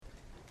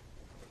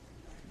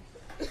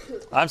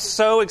I'm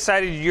so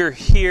excited you're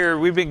here.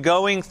 We've been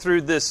going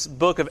through this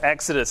book of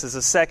Exodus. It's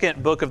the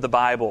second book of the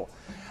Bible.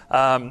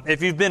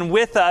 If you've been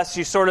with us,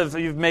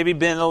 you've maybe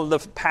been in the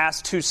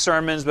past two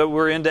sermons, but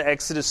we're into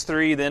Exodus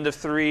 3, the end of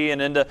 3,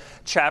 and into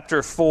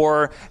chapter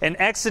 4. And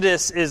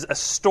Exodus is a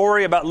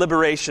story about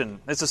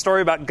liberation. It's a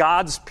story about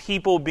God's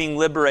people being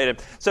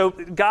liberated. So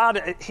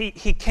God, He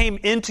came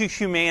into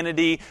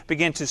humanity,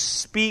 began to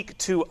speak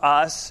to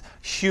us,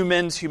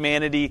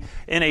 humanity,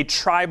 in a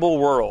tribal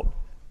world.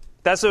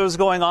 That's what was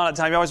going on at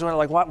the time. You always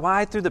wonder,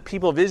 why through the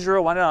people of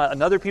Israel? Why not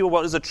another people?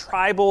 Well, it was a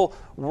tribal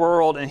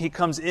world, and he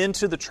comes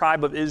into the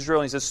tribe of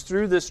Israel, and he says,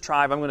 through this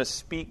tribe, I'm going to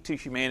speak to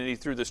humanity.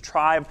 Through this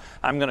tribe,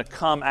 I'm going to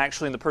come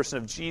actually in the person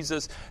of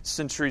Jesus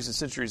centuries and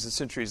centuries and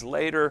centuries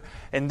later.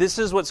 And this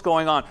is what's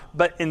going on.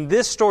 But in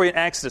this story in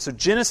Exodus, so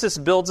Genesis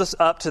builds us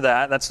up to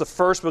that. That's the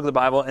first book of the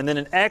Bible. And then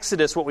in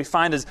Exodus, what we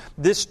find is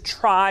this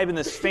tribe and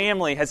this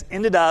family has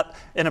ended up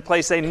in a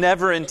place they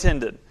never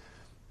intended.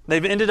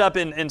 They've ended up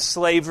in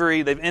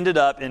slavery. They've ended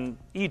up in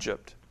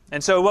Egypt.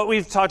 And so what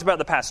we've talked about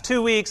the past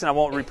 2 weeks, and I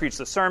won't repreach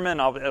the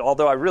sermon,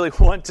 although I really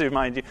want to,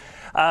 mind you.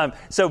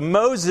 So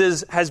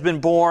Moses has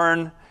been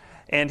born,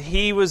 and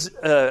he was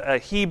a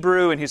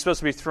Hebrew, and he's supposed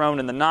to be thrown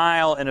in the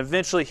Nile, and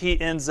eventually he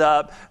ends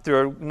up,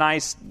 through a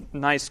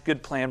nice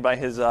good plan by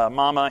his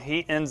mama,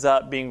 he ends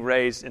up being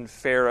raised in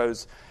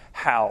Pharaoh's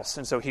house.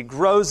 And so he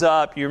grows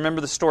up. You remember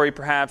the story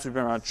perhaps. We've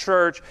been around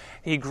church.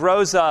 He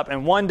grows up,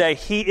 and one day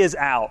he is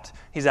out.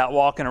 He's out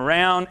walking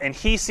around, and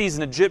he sees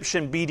an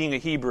Egyptian beating a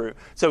Hebrew.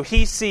 So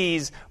he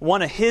sees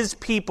one of his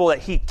people that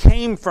he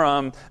came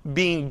from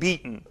being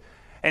beaten.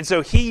 And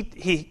so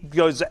he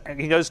goes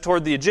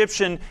toward the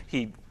Egyptian.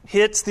 He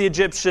hits the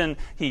Egyptian.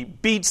 He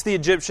beats the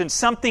Egyptian.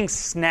 Something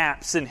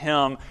snaps in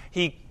him.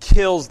 He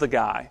kills the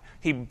guy.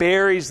 He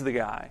buries the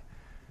guy.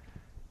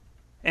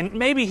 And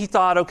maybe he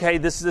thought, okay,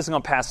 this isn't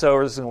going to pass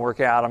over. This is going to work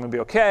out. I'm going to be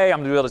okay.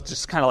 I'm going to be able to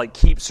just kind of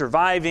keep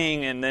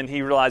surviving. And then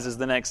he realizes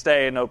the next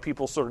day,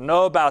 people sort of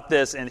know about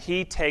this. And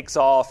he takes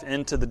off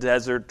into the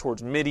desert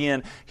towards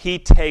Midian. He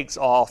takes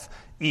off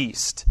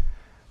east.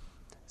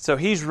 So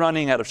he's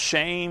running out of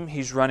shame.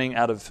 He's running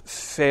out of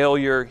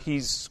failure.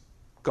 He's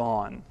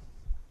gone.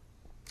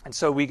 And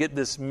so we get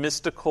this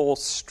mystical,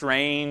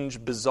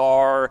 strange,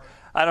 bizarre,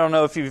 I don't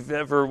know if you've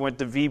ever went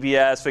to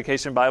VBS,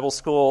 Vacation Bible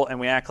School, and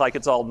we act like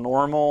it's all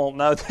normal.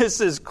 No,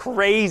 this is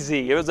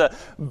crazy. It was a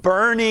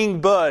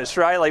burning bush,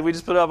 right? We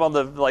just put it up on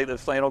the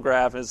flannel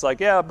graph, and it's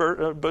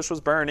bush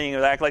was burning,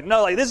 and act like,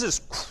 no, this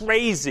is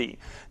crazy.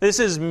 This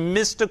is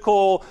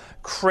mystical,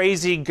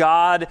 crazy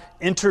God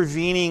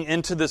intervening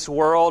into this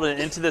world and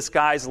into this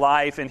guy's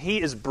life, and he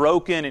is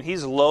broken, and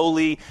he's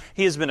lowly.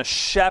 He has been a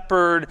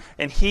shepherd,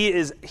 and he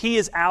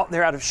is out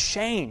there out of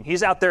shame.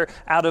 He's out there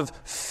out of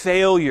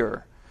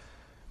failure.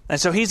 And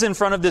so he's in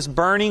front of this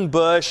burning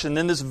bush, and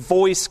then this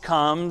voice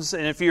comes.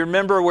 And if you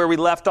remember where we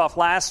left off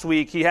last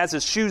week, he has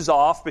his shoes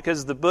off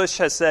because the bush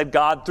has said,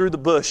 God through the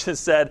bush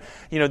has said,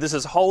 this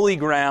is holy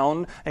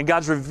ground. And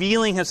God's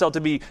revealing himself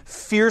to be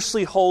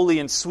fiercely holy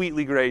and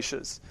sweetly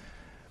gracious.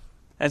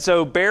 And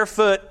so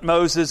barefoot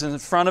Moses is in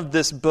front of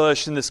this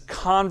bush, and this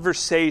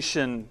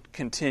conversation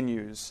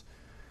continues.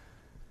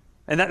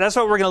 And that's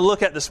what we're going to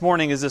look at this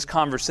morning, is this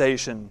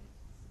conversation.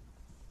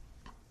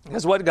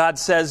 Because what God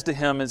says to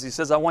him is, he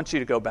says, I want you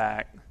to go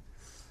back.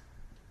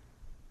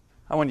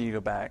 I want you to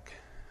go back.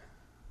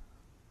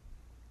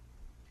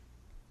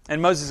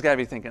 And Moses has got to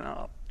be thinking,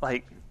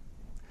 I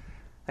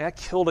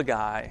killed a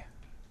guy.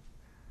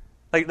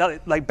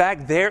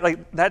 Back there,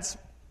 that's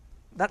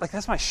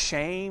my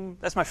shame.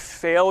 That's my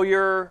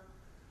failure.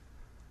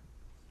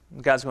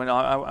 And God's going,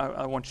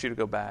 I want you to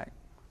go back.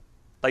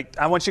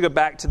 I want you to go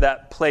back to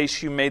that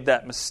place you made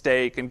that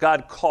mistake. And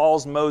God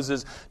calls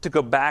Moses to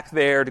go back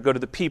there, to go to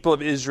the people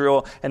of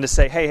Israel, and to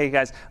say, hey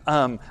guys,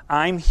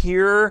 I'm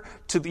here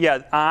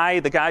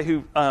the guy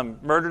who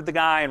murdered the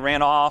guy and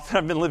ran off.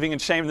 I've been living in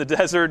shame in the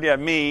desert. Yeah,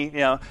 me,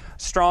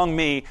 strong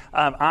me.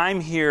 I'm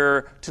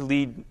here to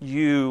lead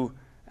you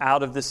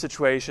out of this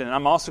situation. And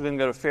I'm also going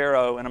to go to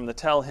Pharaoh, and I'm going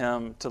to tell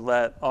him to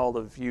let all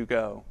of you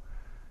go.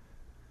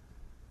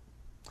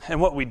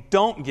 And what we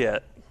don't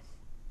get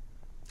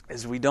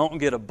is we don't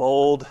get a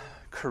bold,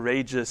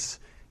 courageous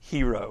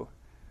hero.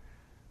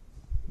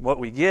 What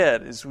we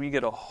get is we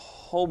get a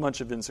whole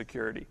bunch of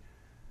insecurity.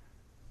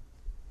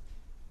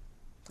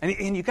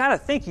 And you got to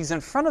think, he's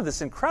in front of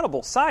this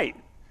incredible sight.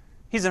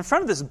 He's in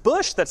front of this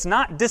bush that's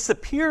not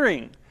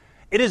disappearing.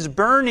 It is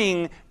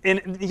burning,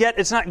 and yet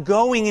it's not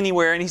going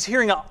anywhere. And he's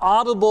hearing an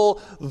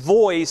audible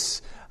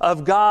voice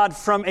of God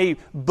from a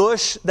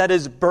bush that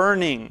is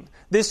burning.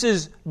 This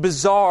is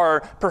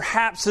bizarre.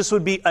 Perhaps this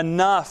would be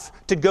enough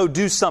to go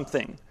do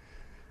something.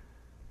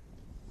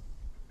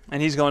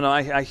 And he's going,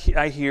 I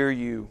hear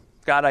you.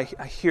 God, I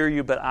hear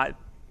you, but I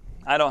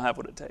don't have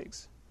what it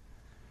takes.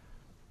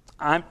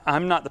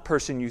 I'm not the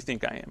person you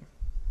think I am.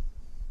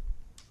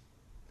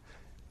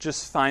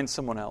 Just find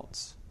someone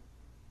else.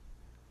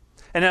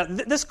 And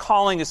now, this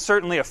calling is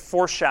certainly a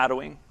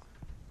foreshadowing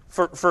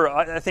for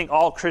I think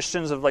all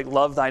Christians of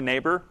love thy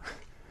neighbor.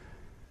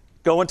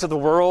 Go into the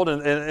world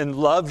and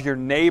love your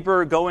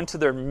neighbor. Go into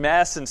their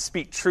mess and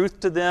speak truth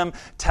to them.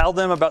 Tell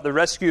them about the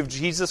rescue of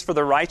Jesus for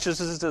their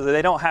righteousness so that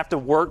they don't have to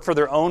work for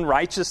their own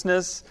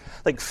righteousness.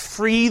 Like,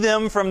 free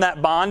them from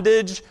that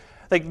bondage.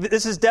 Like,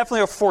 this is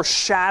definitely a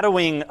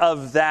foreshadowing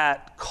of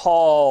that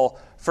call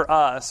for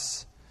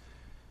us.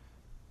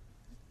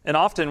 And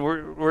often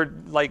we're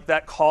like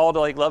that call to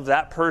like love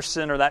that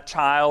person or that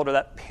child or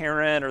that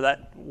parent or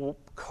that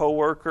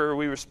coworker.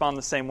 We respond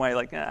the same way,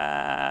 like,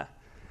 I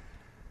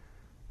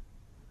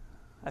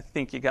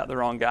think you got the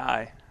wrong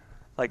guy.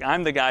 Like,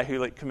 I'm the guy who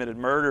like committed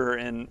murder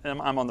and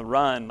I'm on the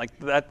run. Like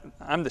that,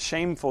 I'm the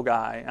shameful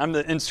guy. I'm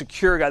the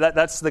insecure guy.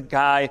 That's the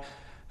guy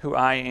who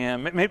I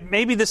am.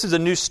 Maybe this is a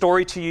new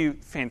story to you.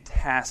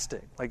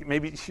 Fantastic. Like,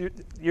 maybe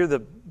you're the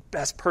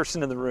best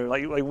person in the room.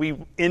 Like we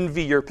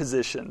envy your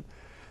position.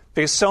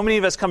 Because so many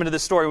of us come into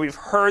this story, we've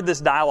heard this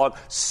dialogue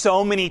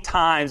so many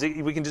times,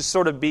 we can just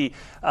sort of be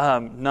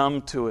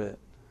numb to it.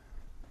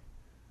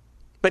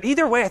 But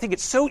either way, I think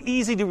it's so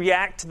easy to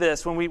react to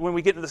this when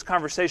we get into this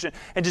conversation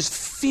and just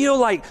feel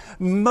like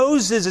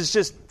Moses is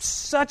just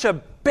such a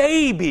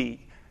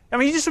baby. I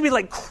mean, you just would be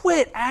like,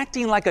 quit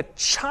acting like a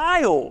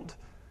child.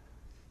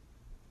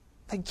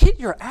 Like, get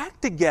your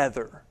act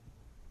together.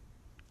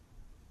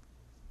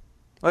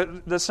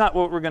 But that's not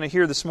what we're going to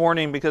hear this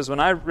morning, because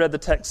when I read the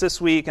text this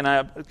week, and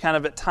I kind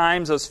of at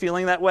times I was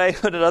feeling that way,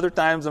 but at other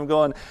times I'm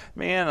going,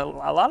 man, a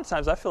lot of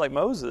times I feel like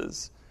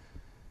Moses.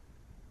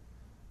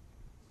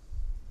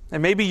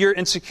 And maybe your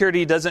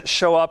insecurity doesn't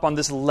show up on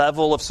this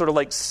level of sort of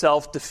like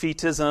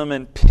self-defeatism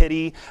and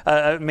pity.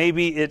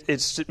 Maybe it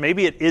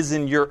is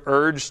in your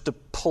urge to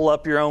pull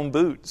up your own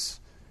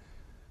boots.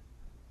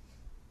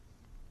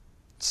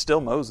 Still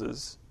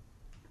Moses.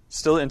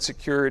 Still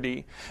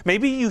insecurity.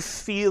 Maybe you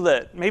feel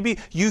it. Maybe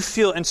you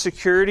feel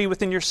insecurity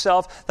within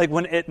yourself, like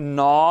when it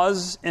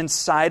gnaws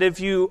inside of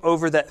you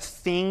over that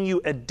thing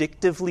you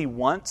addictively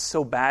want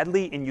so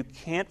badly, and you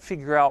can't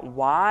figure out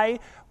why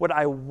would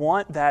I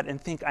want that and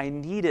think I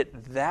need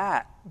it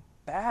that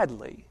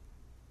badly.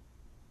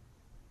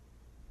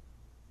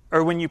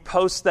 Or when you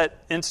post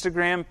that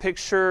Instagram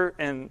picture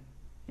and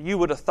you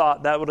would have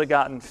thought that would have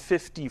gotten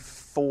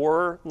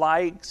 54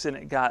 likes and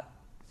it got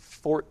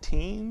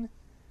 14.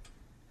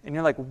 And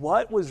you're like,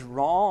 what was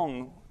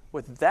wrong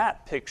with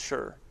that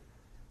picture?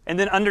 And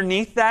then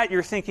underneath that,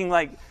 you're thinking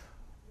like,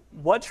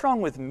 what's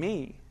wrong with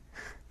me?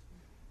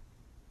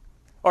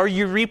 Or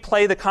you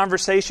replay the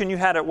conversation you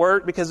had at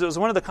work because it was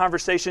one of the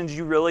conversations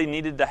you really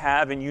needed to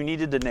have and you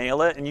needed to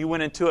nail it, and you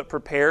went into it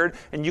prepared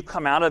and you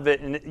come out of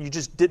it and you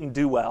just didn't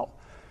do well.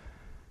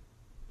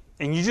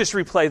 And you just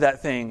replay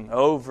that thing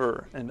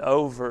over and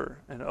over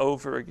and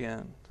over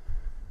again.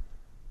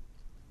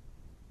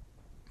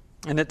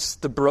 And it's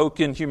the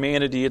broken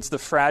humanity. It's the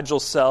fragile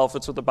self.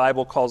 It's what the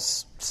Bible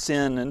calls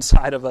sin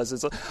inside of us.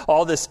 It's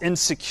all this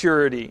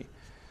insecurity.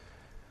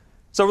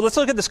 So let's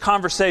look at this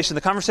conversation.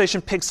 The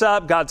conversation picks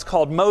up. God's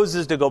called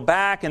Moses to go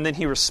back, and then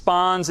he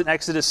responds in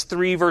Exodus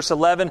 3, verse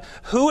 11.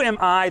 Who am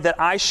I that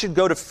I should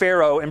go to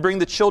Pharaoh and bring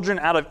the children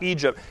out of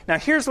Egypt? Now,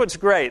 here's what's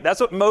great. That's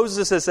what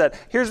Moses has said.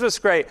 Here's what's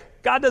great.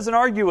 God doesn't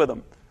argue with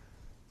him.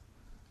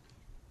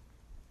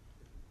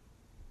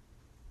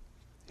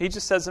 He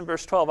just says in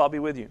verse 12, I'll be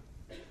with you.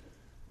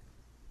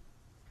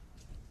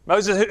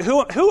 Moses,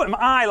 who am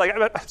I? Like,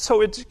 I'm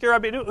so insecure. I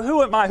mean,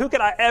 who am I? Who could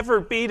I ever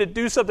be to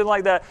do something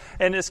like that?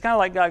 And it's kind of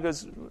like God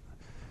goes,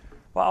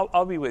 well,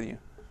 I'll be with you.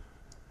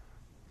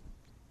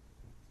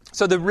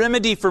 So the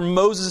remedy for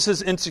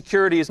Moses'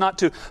 insecurity is not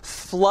to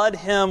flood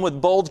him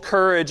with bold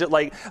courage at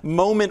like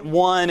moment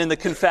one in the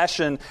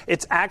confession.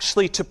 It's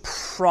actually to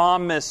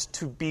promise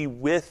to be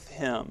with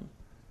him.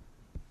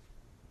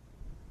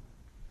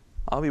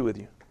 I'll be with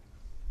you.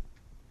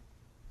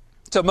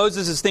 So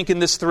Moses is thinking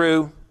this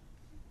through.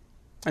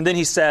 And then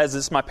he says,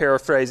 this is my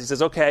paraphrase, he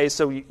says, okay,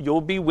 so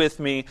you'll be with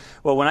me.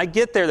 Well, when I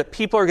get there, the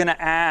people are going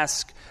to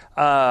ask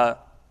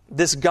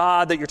this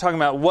God that you're talking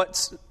about,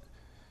 what's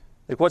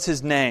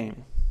his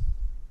name?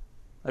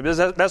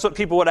 That's what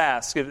people would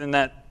ask in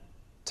that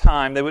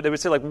time. They would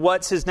say, like,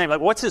 what's his name?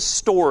 Like, what's his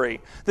story?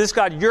 This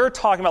God you're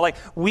talking about, like,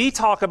 we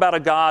talk about a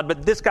God,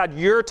 but this God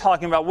you're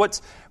talking about,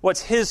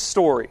 what's his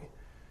story?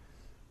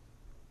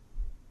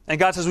 And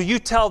God says, well, you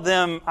tell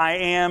them I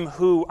am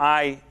who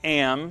I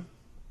am.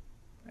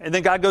 And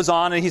then God goes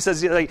on and he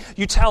says, like,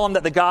 you tell them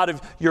that the God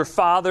of your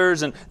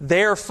fathers and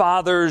their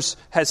fathers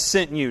has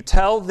sent you.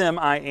 Tell them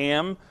I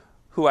am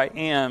who I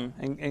am.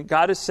 And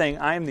God is saying,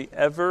 I am the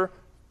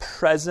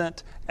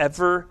ever-present,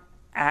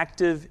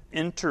 ever-active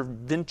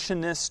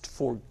interventionist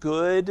for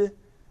good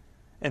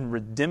and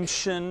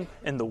redemption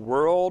in the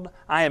world.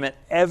 I am at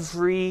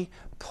every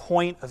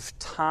point of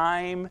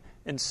time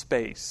and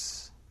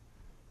space.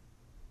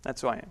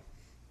 That's who I am.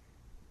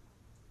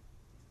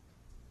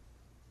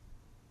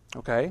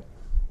 Okay?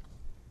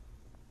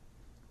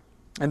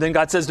 And then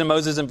God says to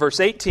Moses in verse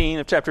 18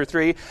 of chapter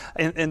 3,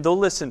 and they'll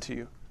listen to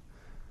you.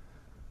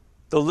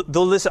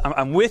 They'll listen.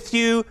 I'm with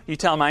you. You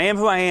tell them I am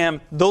who I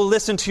am. They'll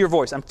listen to your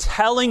voice. I'm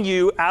telling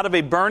you out of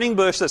a burning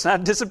bush that's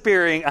not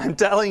disappearing. I'm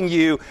telling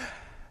you,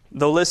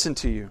 they'll listen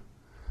to you.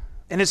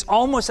 And it's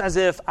almost as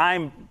if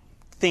I'm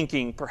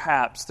thinking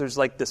perhaps there's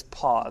like this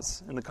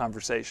pause in the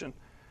conversation.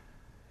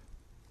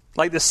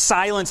 Like this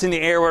silence in the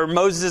air where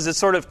Moses is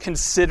sort of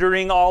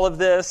considering all of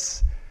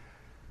this.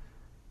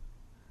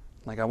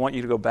 Like, I want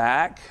you to go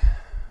back.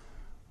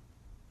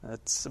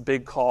 That's a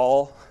big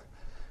call.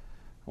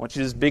 I want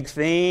you to do this big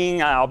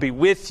thing. I'll be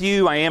with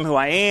you. I am who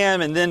I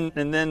am. And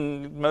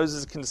then Moses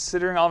is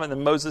considering all of it. And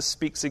then Moses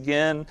speaks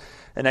again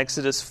in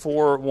Exodus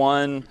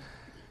 4:1.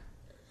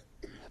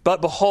 But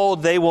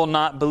behold, they will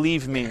not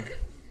believe me.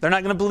 They're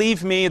not going to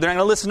believe me. They're not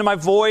going to listen to my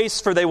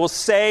voice, for they will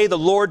say, the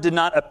Lord did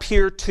not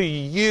appear to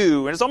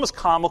you. And it's almost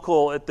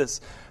comical at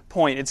this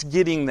point. It's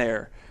getting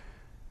there.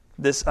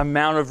 This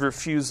amount of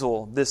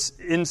refusal, this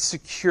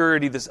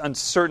insecurity, this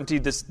uncertainty,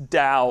 this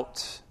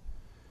doubt.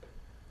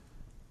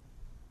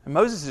 And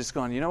Moses is just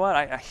going, you know what?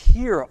 I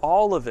hear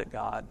all of it,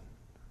 God.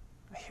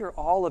 I hear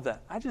all of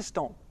that. I just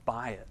don't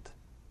buy it.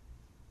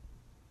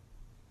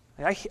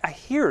 I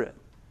hear it.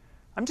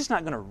 I'm just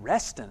not going to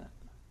rest in it.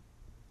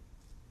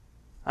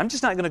 I'm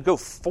just not going to go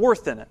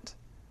forth in it.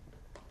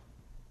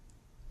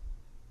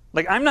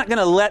 Like, I'm not going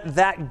to let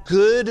that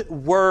good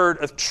word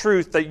of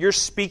truth that you're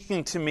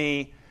speaking to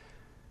me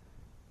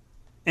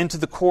into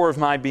the core of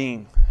my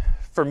being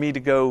for me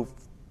to go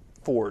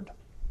forward.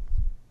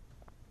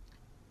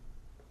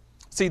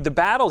 See, the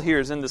battle here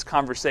is in this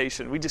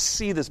conversation. We just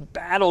see this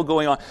battle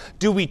going on.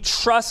 Do we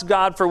trust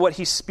God for what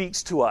He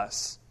speaks to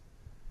us?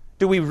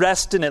 Do we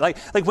rest in it? Like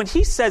when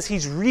He says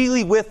He's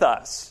really with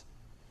us,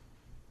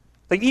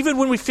 like even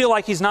when we feel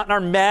like He's not in our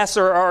mess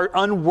or our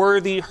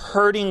unworthy,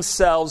 hurting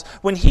selves,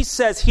 when He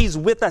says He's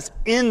with us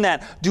in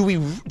that, do we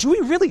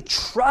really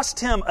trust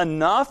Him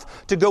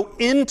enough to go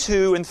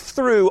into and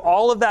through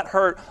all of that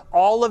hurt,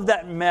 all of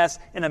that mess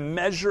in a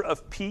measure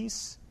of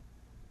peace?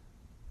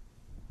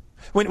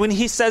 When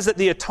He says that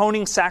the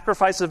atoning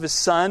sacrifice of His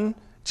Son,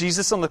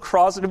 Jesus on the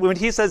cross, when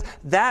He says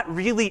that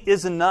really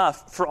is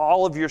enough for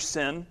all of your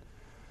sin,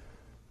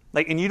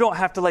 like, and you don't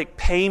have to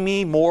pay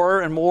me more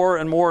and more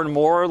and more and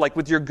more, like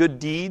with your good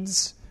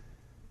deeds.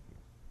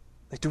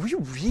 Like, do we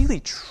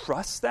really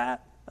trust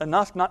that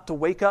enough not to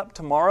wake up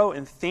tomorrow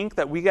and think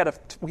that we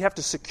have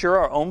to secure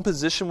our own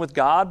position with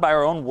God by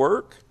our own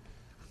work?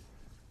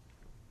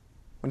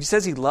 When He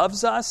says He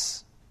loves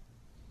us,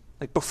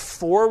 like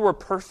before we're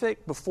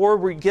perfect, before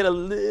we get a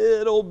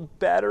little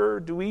better,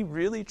 do we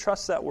really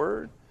trust that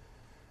word?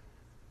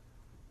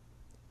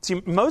 See,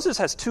 Moses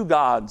has two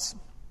gods.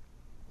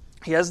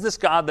 He has this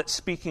God that's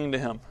speaking to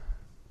him.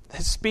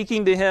 He's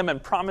speaking to him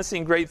and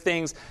promising great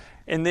things.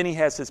 And then he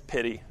has his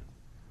pity.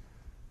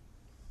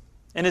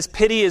 And his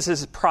pity is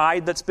his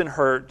pride that's been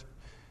hurt.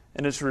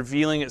 And it's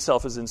revealing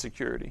itself as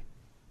insecurity.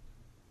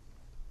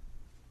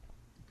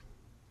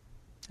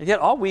 And yet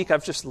all week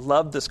I've just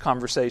loved this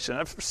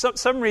conversation. For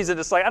some reason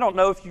it's like, I don't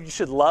know if you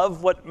should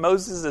love what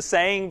Moses is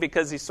saying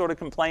because he's sort of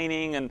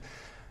complaining and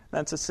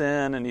that's a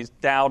sin, and he's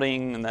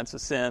doubting, and that's a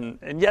sin.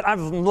 And yet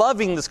I'm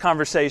loving this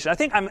conversation.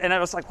 And I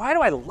was like, why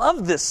do I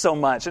love this so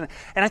much? And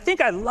I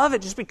think I love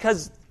it just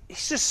because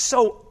he's just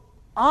so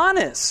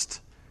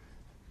honest.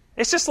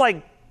 It's just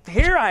like,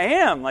 here I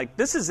am. Like,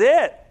 this is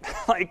it.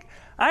 Like,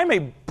 I'm a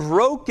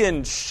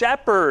broken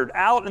shepherd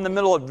out in the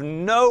middle of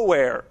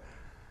nowhere.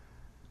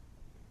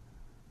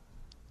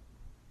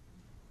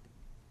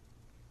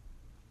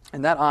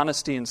 And that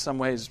honesty in some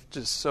ways is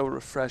just so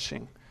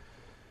refreshing.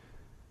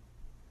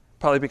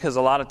 Probably because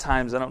a lot of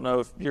times, I don't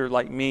know if you're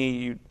like me,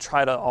 you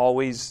try to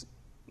always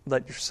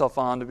let yourself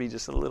on to be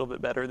just a little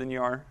bit better than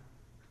you are.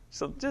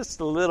 So just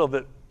a little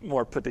bit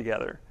more put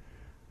together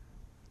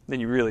than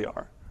you really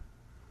are.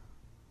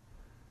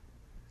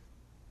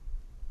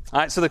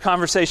 All right, so the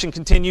conversation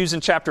continues in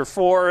chapter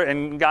 4,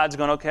 and God's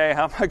going, okay,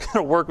 how am I going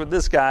to work with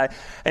this guy?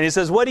 And He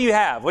says, what do you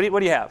have? What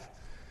do you have?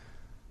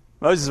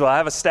 Moses, well, I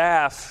have a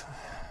staff.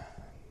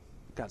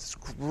 God's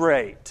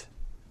great.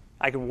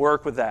 I can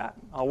work with that.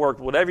 I'll work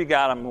with whatever you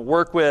got, I'm going to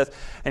work with.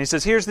 And He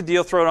says, here's the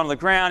deal, throw it on the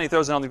ground. He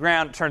throws it on the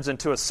ground, it turns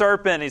into a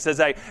serpent. He says,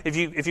 hey, if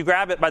you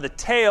grab it by the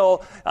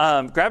tail,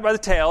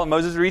 and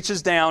Moses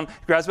reaches down,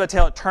 grabs it by the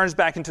tail, it turns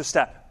back into a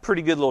staff.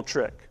 Pretty good little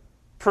trick.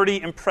 Pretty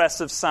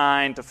impressive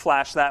sign to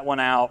flash that one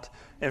out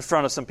in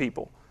front of some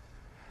people.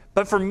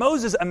 But for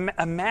Moses,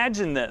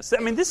 imagine this.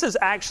 I mean, this is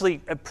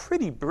actually a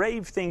pretty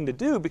brave thing to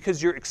do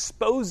because you're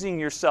exposing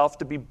yourself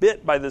to be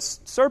bit by this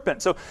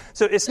serpent. So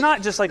it's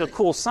not just like a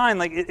cool sign.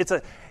 Like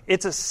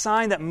it's a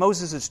sign that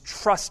Moses is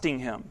trusting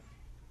him.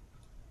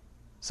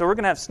 So we're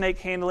going to have snake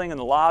handling in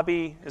the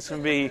lobby. It's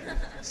going to be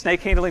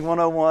snake handling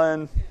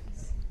 101.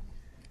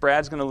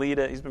 Brad's going to lead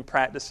it. He's been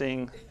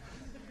practicing.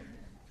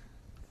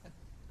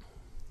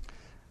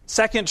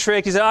 Second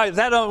trick, he said, if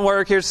that don't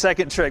work, here's the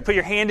second trick. Put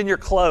your hand in your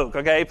cloak,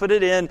 okay? Put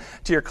it in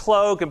to your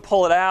cloak and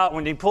pull it out.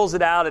 When he pulls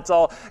it out, it's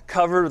all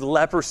covered with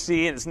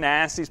leprosy and it's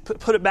nasty.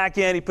 Put it back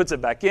in. He puts it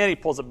back in. He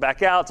pulls it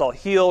back out. It's all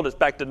healed. It's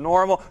back to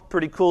normal.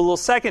 Pretty cool little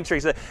second trick.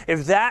 He said,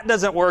 if that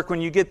doesn't work when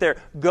you get there,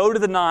 go to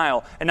the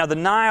Nile. And now the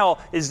Nile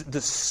is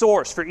the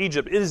source for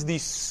Egypt. It is the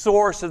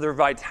source of their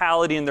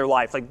vitality in their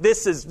life. Like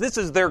this is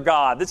their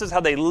God. This is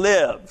how they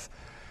live.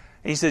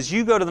 And he says,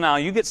 you go to the Nile,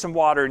 you get some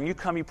water, and you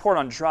come, you pour it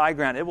on dry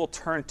ground. It will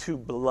turn to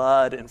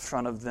blood in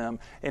front of them,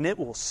 and it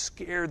will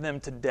scare them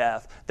to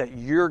death that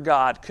your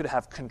God could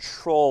have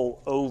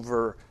control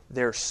over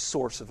their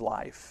source of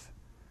life.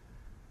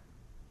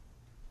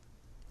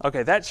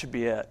 Okay, that should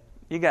be it.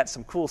 You got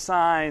some cool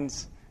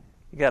signs.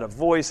 You got a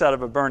voice out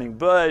of a burning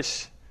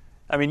bush.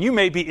 I mean, you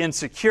may be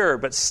insecure,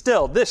 but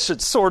still, this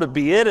should sort of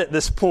be it at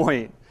this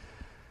point.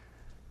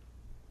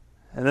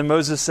 And then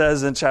Moses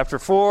says in chapter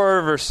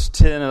 4, verse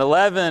 10 and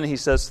 11, he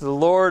says to the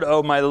Lord,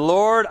 "O my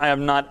Lord, I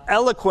am not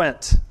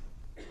eloquent,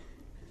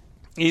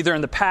 either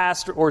in the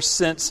past or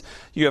since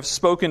you have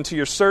spoken to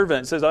your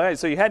servant." He says, okay,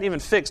 so you hadn't even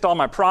fixed all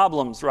my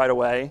problems right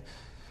away.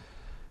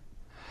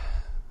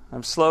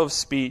 I'm slow of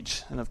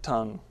speech and of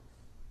tongue.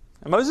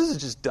 And Moses is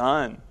just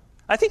done.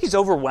 I think he's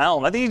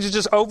overwhelmed. I think he's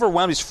just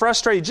overwhelmed. He's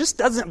frustrated. He just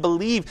doesn't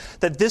believe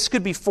that this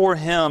could be for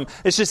him.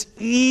 It's just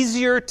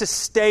easier to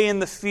stay in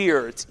the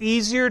fear. It's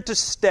easier to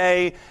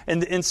stay in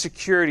the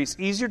insecurity. It's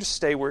easier to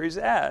stay where he's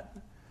at.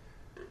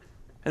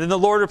 And then the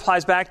Lord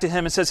replies back to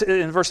him and says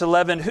in verse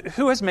 11,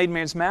 "Who has made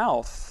man's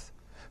mouth?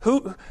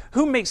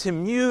 Who makes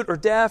him mute or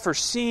deaf or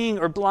seeing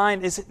or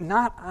blind? Is it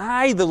not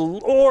I, the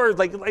Lord?"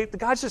 Like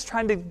God's just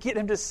trying to get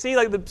him to see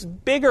like this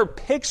bigger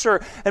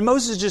picture. And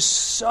Moses is just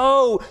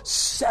so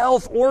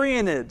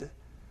self-oriented,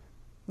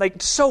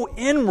 like so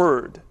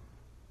inward.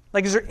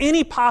 Like, is there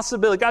any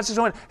possibility? God's just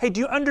going, hey, do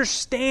you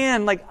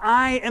understand? Like,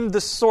 I am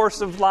the source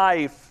of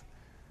life.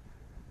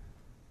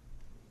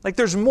 Like,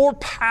 there's more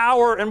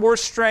power and more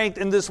strength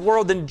in this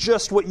world than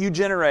just what you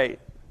generate.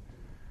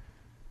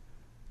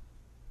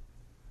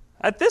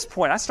 At this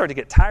point, I started to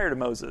get tired of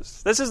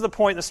Moses. This is the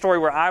point in the story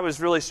where I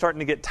was really starting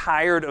to get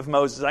tired of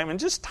Moses. I mean,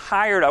 just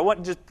tired. I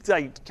wasn't just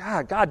like,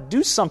 God,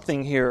 do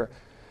something here.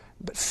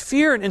 But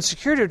fear and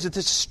insecurity are just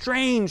this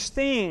strange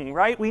thing,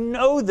 right? We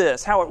know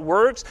this, how it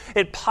works.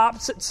 It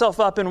pops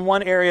itself up in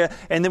one area,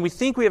 and then we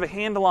think we have a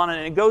handle on it,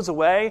 and it goes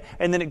away,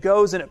 and then it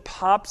goes and it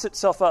pops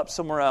itself up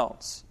somewhere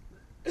else.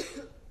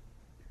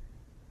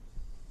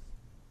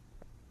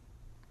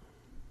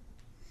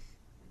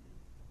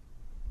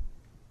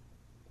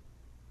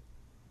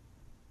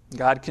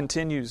 God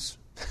continues.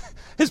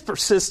 His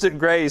persistent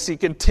grace, He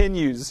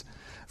continues.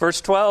 Verse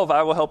 12,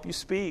 "I will help you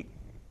speak.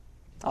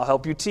 I'll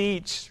help you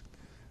teach.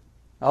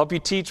 I'll help you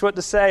teach what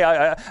to say.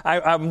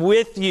 I'm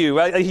with you."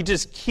 He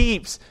just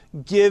keeps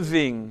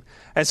giving.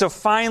 And so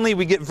finally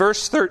we get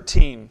verse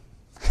 13.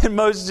 And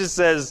Moses just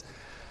says,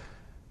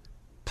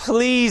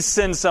 "Please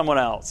send someone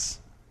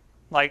else.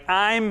 Like,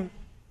 I'm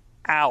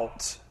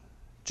out.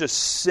 Just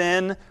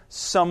send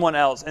someone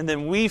else." And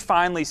then we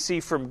finally see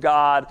from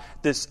God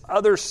this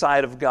other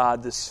side of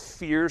God, this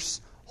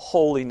fierce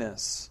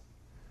holiness.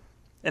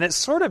 And it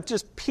sort of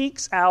just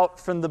peeks out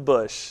from the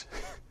bush.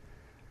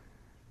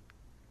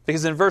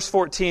 Because in verse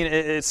 14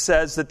 it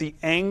says that the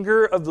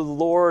anger of the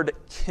Lord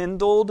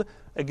kindled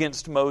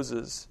against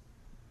Moses.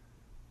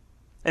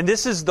 And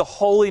this is the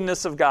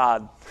holiness of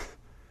God.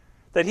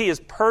 That He is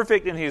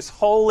perfect and He is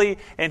holy,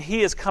 and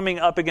He is coming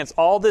up against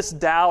all this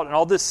doubt and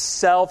all this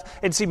self.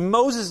 And see,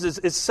 Moses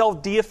is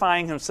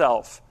self-deifying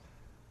himself.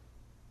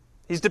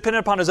 He's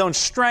dependent upon his own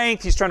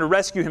strength. He's trying to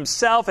rescue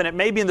himself, and it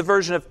may be in the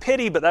version of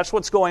pity, but that's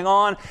what's going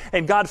on.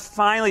 And God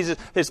finally,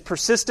 His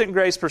persistent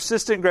grace,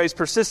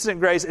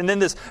 and then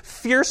this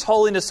fierce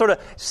holiness sort of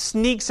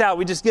sneaks out.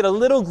 We just get a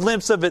little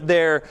glimpse of it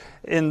there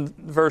in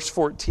verse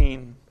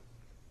 14.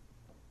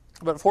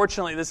 But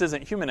fortunately, this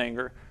isn't human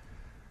anger.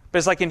 But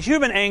it's like in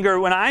human anger,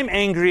 when I'm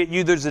angry at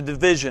you, there's a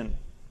division.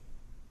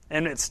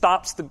 And it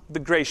stops the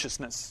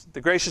graciousness. The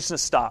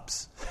graciousness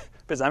stops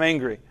because I'm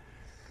angry.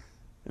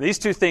 And these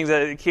two things,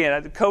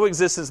 the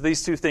coexistence of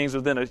these two things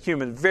within a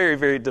human, very,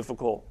 very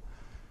difficult.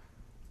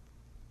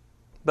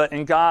 But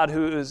in God,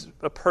 who is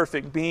a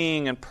perfect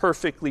being and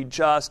perfectly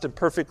just and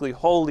perfectly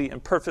holy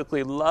and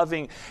perfectly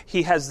loving,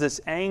 He has this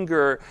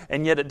anger,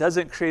 and yet it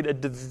doesn't create a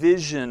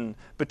division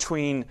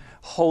between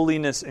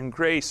holiness and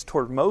grace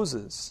toward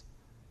Moses.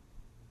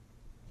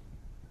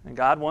 And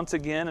God, once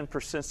again, in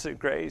persistent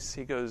grace,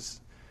 He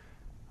goes,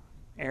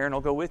 "Aaron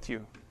will go with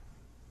you.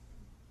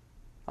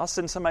 I'll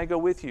send somebody to go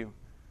with you.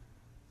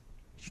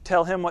 You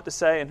tell him what to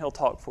say, and he'll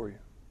talk for you."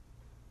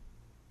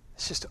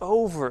 It's just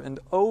over and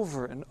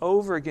over and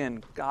over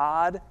again.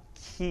 God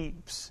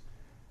keeps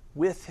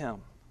with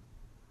him.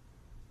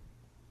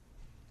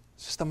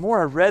 It's just the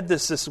more I read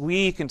this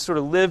week and sort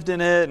of lived in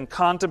it and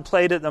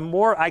contemplated it, the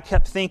more I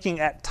kept thinking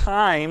at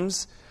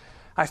times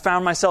I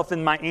found myself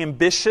in my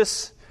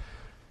ambitious,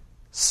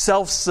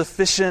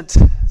 self-sufficient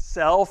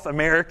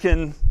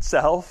American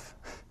self.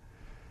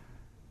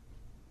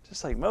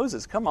 Just like,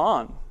 Moses, come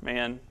on,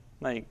 man.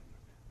 Like,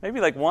 maybe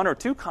like one or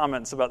two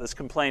comments about this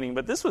complaining,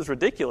 but this was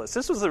ridiculous.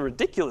 This was a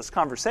ridiculous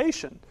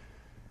conversation.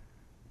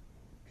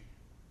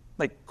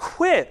 Like,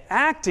 quit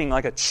acting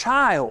like a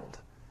child.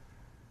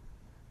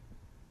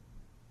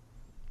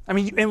 I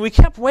mean, and we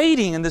kept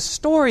waiting in this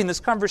story, in this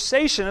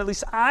conversation, at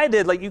least I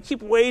did, like you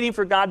keep waiting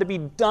for God to be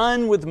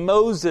done with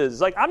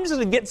Moses. Like, I'm just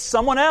going to get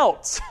someone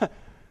else.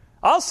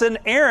 I'll send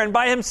Aaron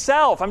by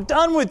himself. I'm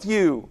done with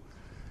you.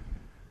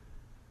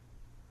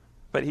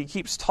 But he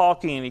keeps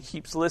talking, and he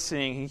keeps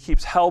listening, he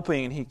keeps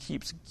helping, and he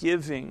keeps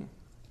giving.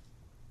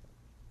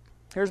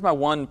 Here's my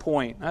one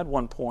point. I had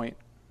one point.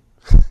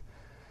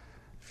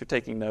 If you're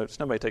taking notes,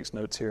 nobody takes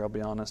notes here, I'll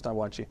be honest, I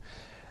watch you.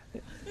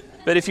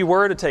 But if you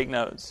were to take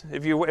notes,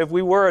 if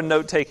we were a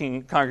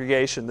note-taking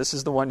congregation, this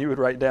is the one you would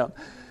write down.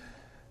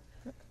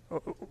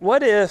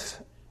 What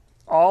if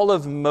all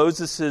of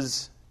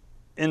Moses'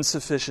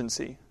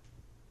 insufficiency,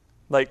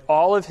 like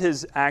all of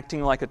his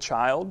acting like a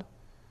child,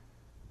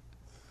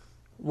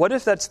 what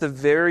if that's the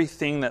very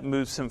thing that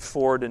moves him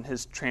forward in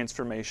his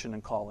transformation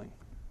and calling?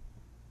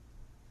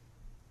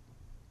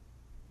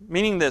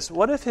 Meaning this,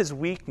 what if his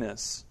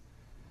weakness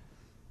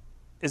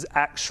is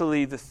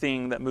actually the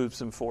thing that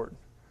moves him forward?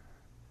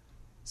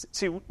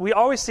 See, we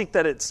always think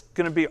that it's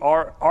going to be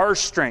our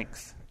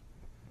strength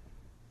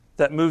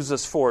that moves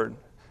us forward.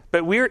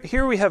 But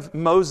here we have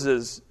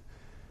Moses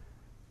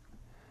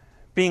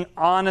being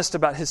honest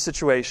about his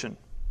situation.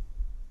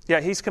 Yeah,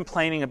 he's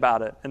complaining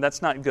about it, and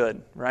that's not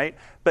good, right?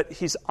 But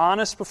he's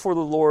honest before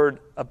the Lord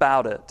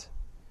about it.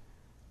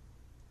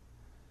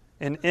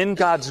 And in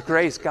God's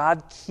grace,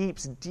 God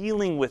keeps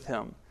dealing with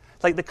him.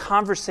 Like the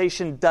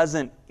conversation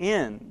doesn't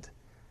end.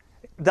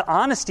 The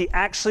honesty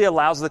actually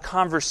allows the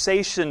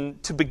conversation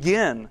to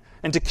begin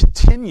and to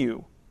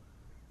continue.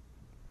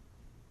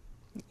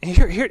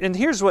 And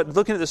here's what,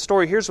 looking at the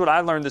story, here's what I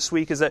learned this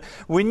week, is that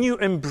when you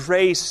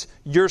embrace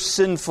your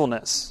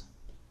sinfulness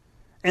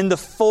and the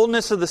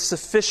fullness of the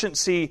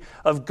sufficiency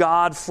of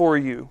God for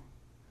you,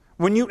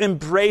 when you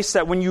embrace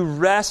that, when you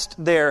rest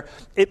there,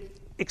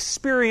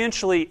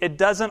 experientially, it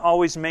doesn't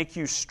always make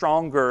you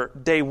stronger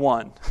day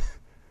one.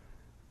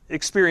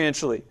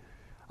 Experientially.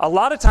 A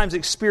lot of times,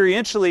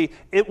 experientially,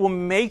 it will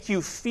make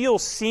you feel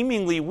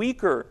seemingly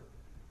weaker.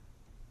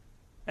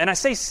 And I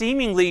say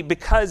seemingly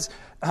because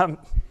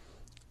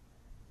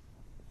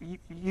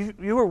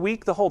you were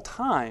weak the whole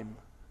time.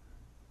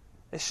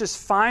 It's just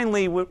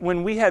finally,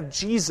 when we have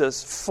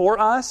Jesus for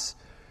us,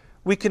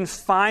 we can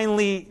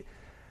finally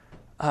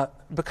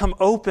become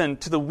open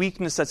to the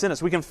weakness that's in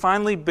us. We can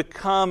finally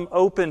become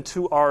open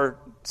to our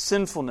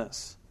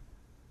sinfulness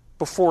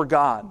before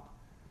God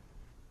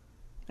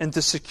and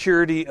the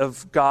security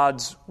of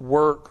God's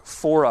work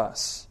for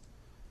us.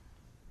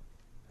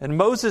 And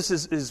Moses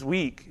is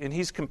weak, and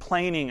he's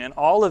complaining, and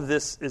all of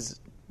this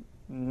is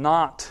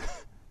not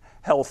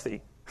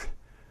healthy.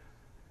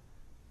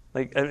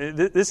 Like,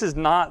 this is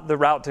not the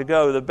route to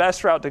go. The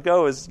best route to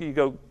go is you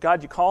go,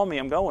 God, you call me,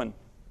 I'm going.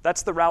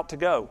 That's the route to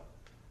go.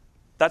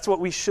 That's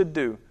what we should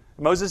do.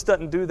 Moses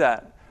doesn't do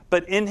that.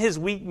 But in his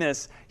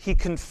weakness, he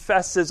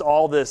confesses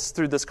all this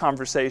through this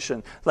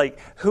conversation. Like,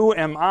 who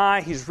am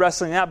I? He's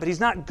wrestling out, but he's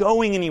not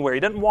going anywhere. He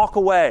doesn't walk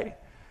away.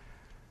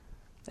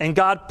 And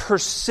God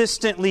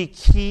persistently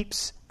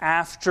keeps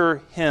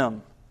after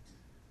him.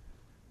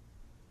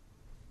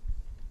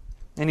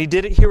 And he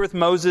did it here with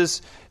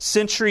Moses.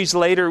 Centuries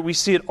later, we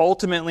see it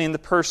ultimately in the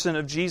person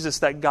of Jesus,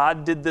 that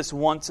God did this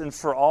once and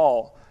for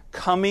all,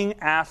 coming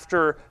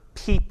after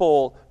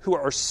people who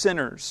are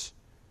sinners,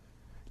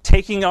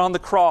 taking it on the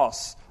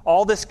cross.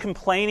 All this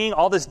complaining,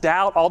 all this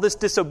doubt, all this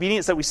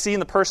disobedience that we see in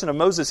the person of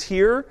Moses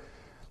here,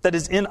 that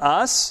is in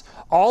us,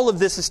 all of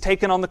this is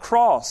taken on the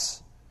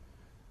cross.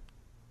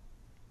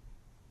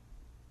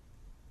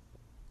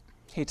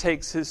 He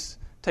takes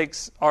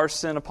our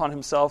sin upon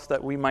himself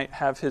that we might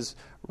have his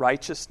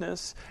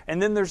righteousness.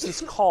 And then there's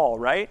this call,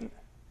 right?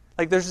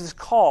 Like there's this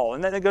call.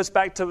 And then it goes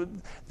back to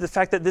the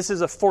fact that this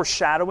is a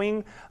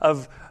foreshadowing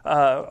of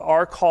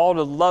our call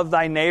to love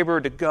thy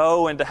neighbor, to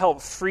go and to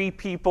help free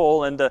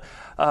people and to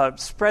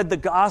spread the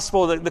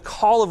gospel, the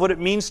call of what it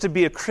means to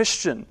be a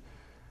Christian.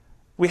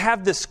 We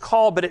have this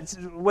call, but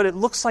what it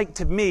looks like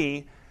to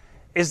me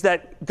is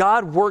that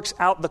God works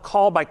out the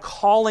call by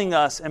calling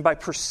us and by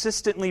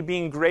persistently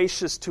being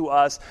gracious to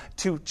us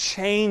to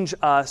change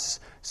us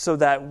so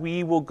that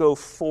we will go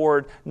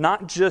forward,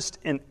 not just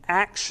in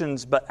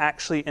actions, but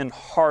actually in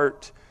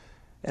heart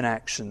and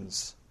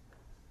actions.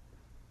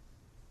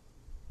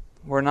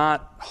 We're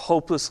not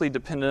hopelessly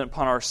dependent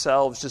upon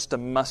ourselves just to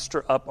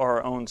muster up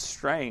our own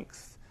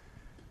strength.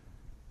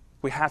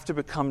 We have to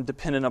become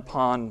dependent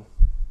upon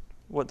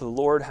what the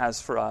Lord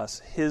has for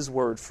us, His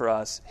word for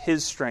us,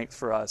 His strength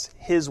for us,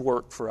 His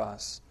work for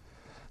us.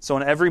 So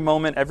in every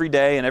moment, every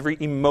day, and every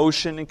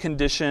emotion and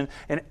condition,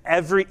 and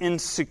every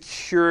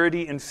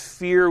insecurity and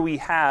fear we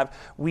have,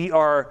 we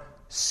are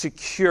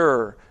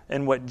secure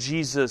in what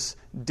Jesus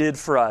did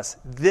for us.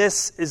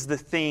 This is the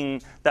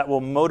thing that will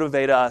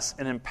motivate us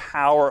and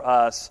empower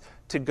us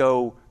to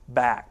go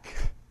back,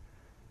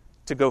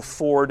 to go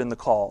forward in the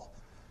call.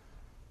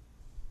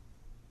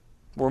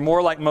 We're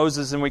more like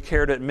Moses than we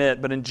care to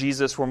admit, but in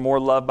Jesus we're more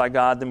loved by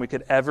God than we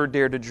could ever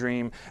dare to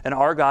dream. And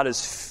our God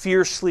is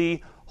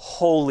fiercely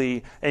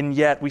holy, and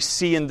yet we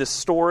see in this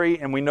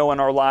story and we know in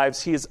our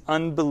lives He is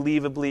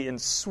unbelievably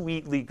and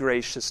sweetly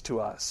gracious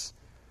to us.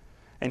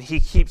 And He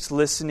keeps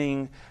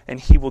listening and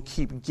He will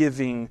keep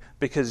giving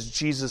because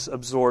Jesus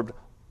absorbed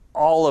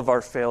all of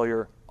our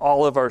failure,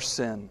 all of our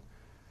sin.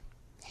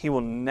 He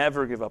will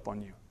never give up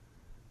on you.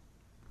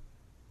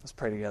 Let's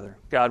pray together.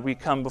 God, we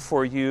come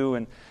before you,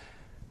 and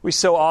we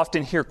so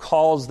often hear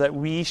calls that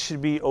we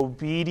should be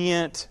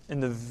obedient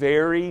in the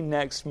very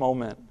next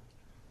moment.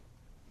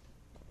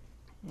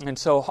 And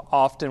so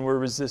often we're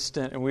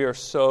resistant, and we are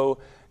so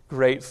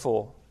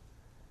grateful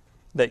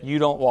that you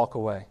don't walk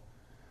away.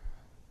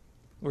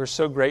 We're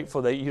so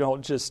grateful that you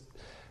don't just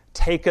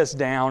take us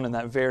down in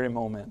that very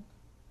moment,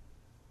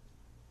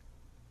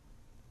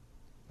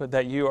 but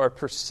that you are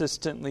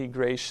persistently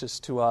gracious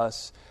to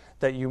us,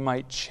 that you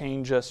might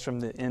change us from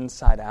the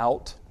inside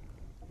out.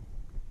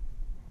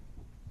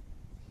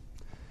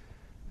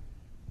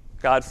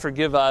 God,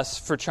 forgive us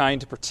for trying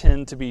to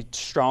pretend to be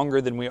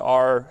stronger than we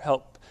are.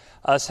 Help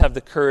us have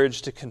the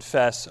courage to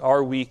confess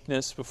our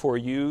weakness before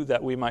you,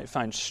 that we might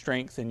find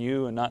strength in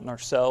you and not in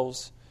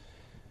ourselves.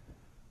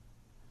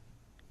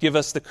 Give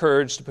us the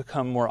courage to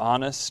become more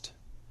honest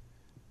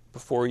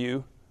before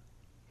you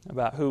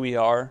about who we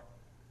are,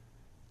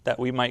 that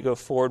we might go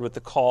forward with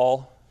the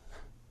call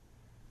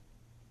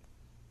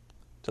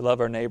to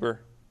love our neighbor,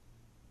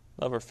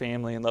 love our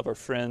family, and love our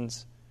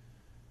friends.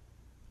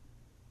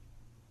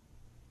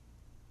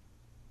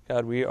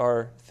 God, we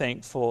are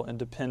thankful and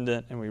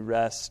dependent, and we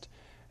rest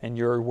in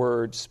your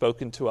word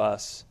spoken to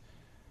us,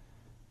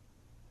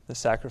 the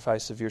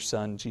sacrifice of your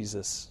Son,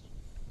 Jesus.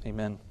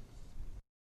 Amen.